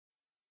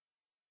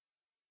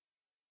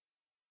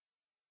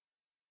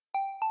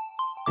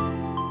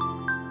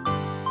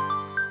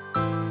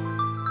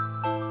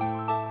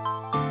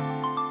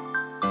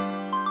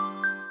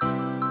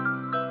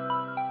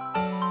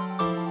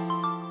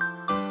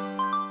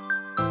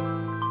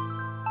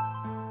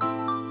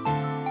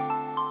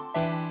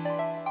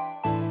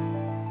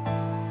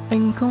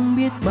Anh không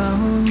biết bao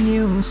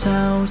nhiêu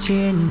sao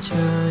trên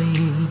trời,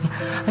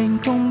 anh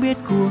không biết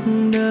cuộc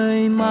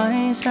đời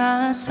mãi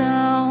ra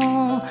sao.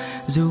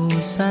 Dù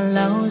xa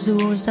lão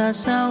dù ra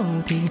sao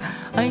thì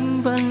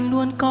anh vẫn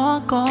luôn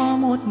có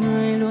một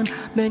người luôn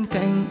bên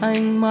cạnh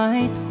anh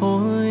mãi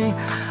thôi.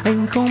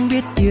 Anh không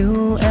biết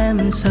yêu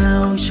em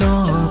sao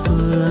cho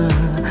vừa,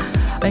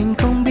 anh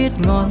không biết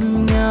ngọt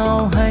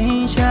ngào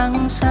hay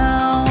chẳng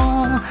sao.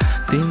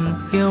 Tình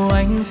yêu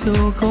anh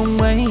dù không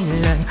mấy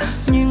lời,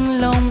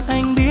 nhưng lòng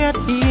anh biết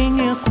ý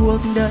nghĩa cuộc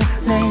đời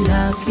này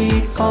là khi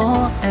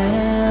có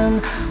em.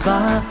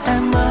 Và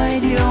em ơi,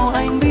 điều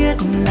anh biết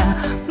là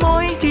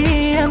mỗi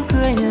khi em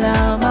cười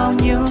là bao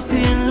nhiêu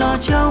phiền lo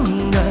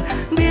trong đời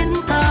biến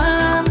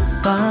tan.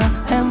 Và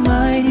em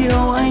ơi,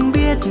 điều anh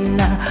biết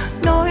là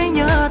nỗi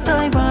nhớ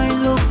tới bởi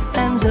lúc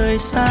em rời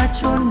xa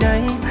chốn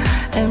đây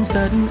em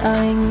giận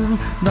anh.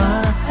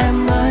 Và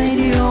em ơi,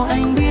 điều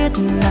anh biết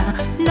là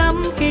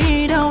lắm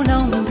khi đau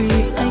lòng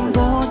vì anh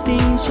vô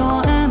tình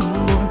cho em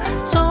buồn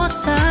xót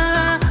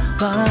xa.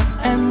 Và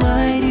em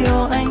ơi,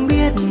 điều anh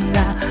biết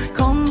là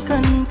không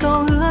cần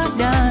câu hứa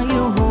đã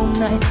yêu hôm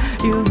nay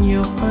yêu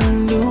nhiều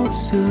hơn lúc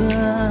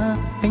xưa.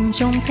 Anh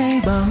trông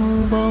thấy bao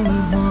bông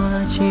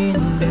hoa trên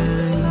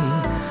đời,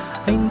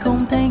 anh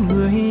không thấy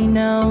người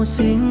nào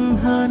xinh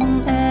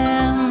hơn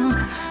em.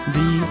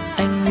 Vì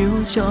anh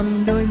yêu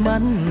trọn đôi mắt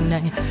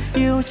này,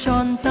 yêu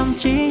trọn tâm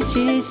trí,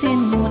 chỉ xin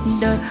một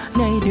đời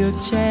này được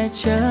che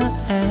chở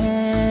em.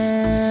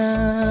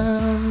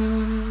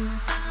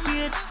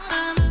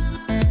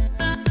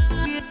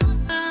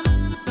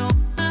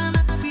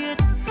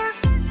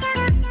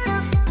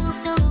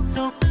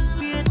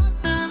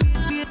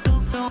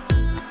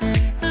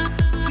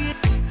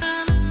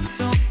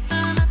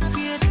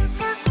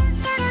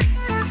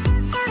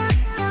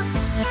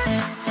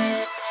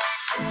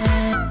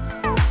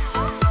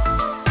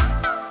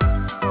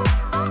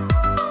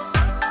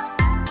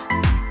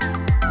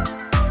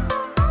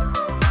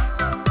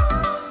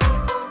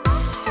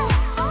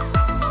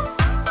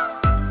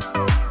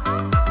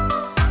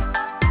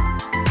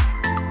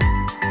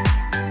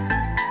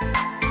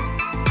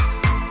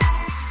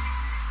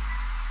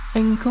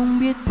 Anh không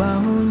biết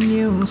bao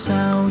nhiêu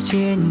sao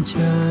trên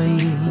trời,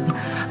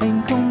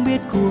 anh không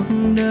biết cuộc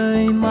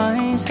đời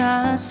mãi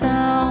ra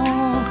sao.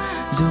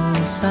 Dù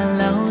xa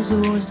lão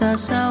dù ra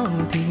sao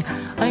thì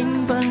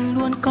anh vẫn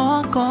luôn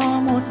có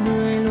một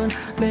người luôn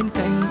bên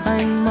cạnh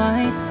anh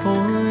mãi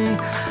thôi.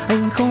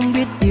 Anh không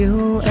biết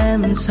yêu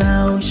em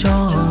sao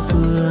cho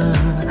vừa,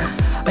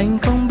 anh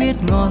không biết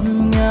ngọt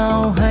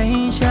ngào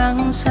hay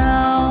chẳng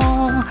sao.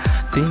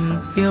 Tình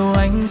yêu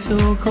anh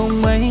dù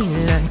không mấy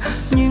lời,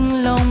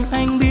 nhưng lòng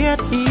anh biết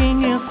ý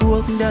nghĩa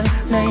cuộc đời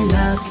này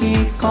là khi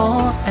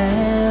có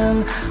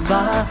em.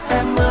 Và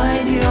em ơi,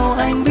 điều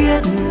anh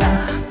biết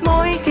là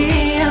mỗi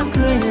khi em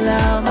cười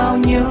là bao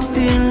nhiêu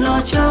phiền lo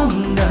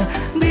trong đời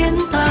biến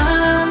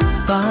tan.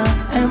 Và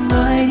em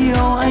ơi,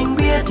 điều anh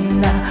biết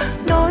là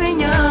nỗi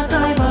nhớ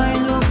tới bởi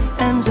lúc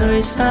em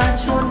rời xa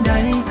chốn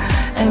đây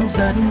em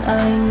giận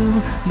anh.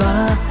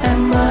 Và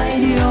em ơi,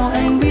 điều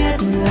anh biết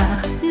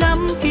là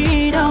lắm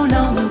khi đau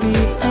lòng vì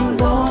anh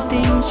vô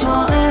tình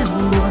cho em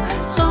buồn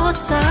xót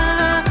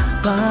xa.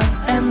 Và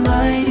em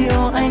ơi,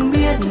 điều anh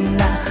biết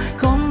là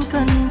không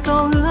cần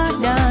câu hứa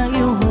đã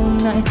yêu hôm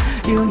nay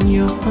yêu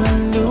nhiều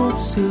hơn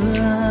lúc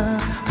xưa.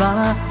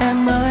 Và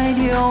em ơi,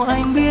 điều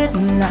anh biết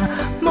là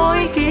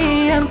mỗi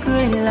khi em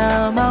cười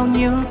là bao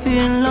nhiêu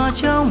phiền lo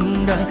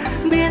trong đời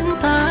biến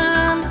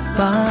tan.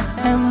 Và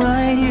em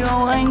ơi,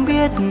 điều anh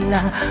biết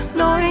là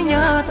nỗi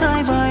nhớ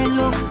tới bởi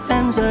lúc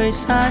em rời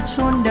xa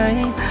chốn đây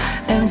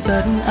em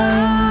giận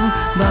anh.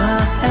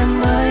 Và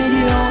em ơi,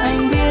 điều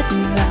anh biết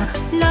là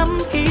lắm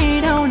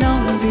khi đau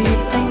lòng vì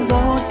anh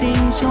vô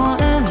tình cho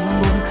em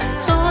buồn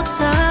xót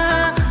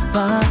xa.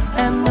 Và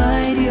em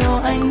ơi, điều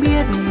anh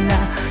biết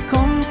là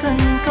không cần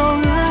câu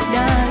hứa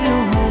đã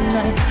yêu hôm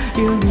nay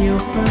yêu nhiều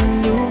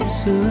hơn lúc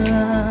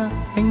xưa.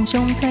 Anh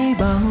trông thấy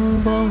bao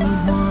bông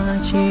hoa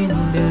trên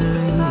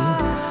đời,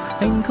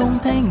 anh không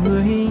thấy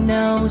người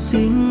nào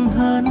xinh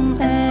hơn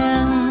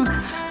em.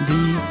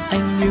 Vì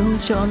anh yêu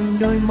trọn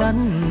đôi mắt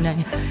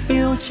này,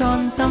 yêu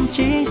trọn tâm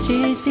trí,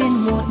 chỉ xin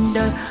một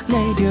đời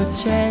này được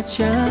che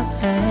chở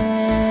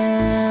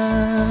em.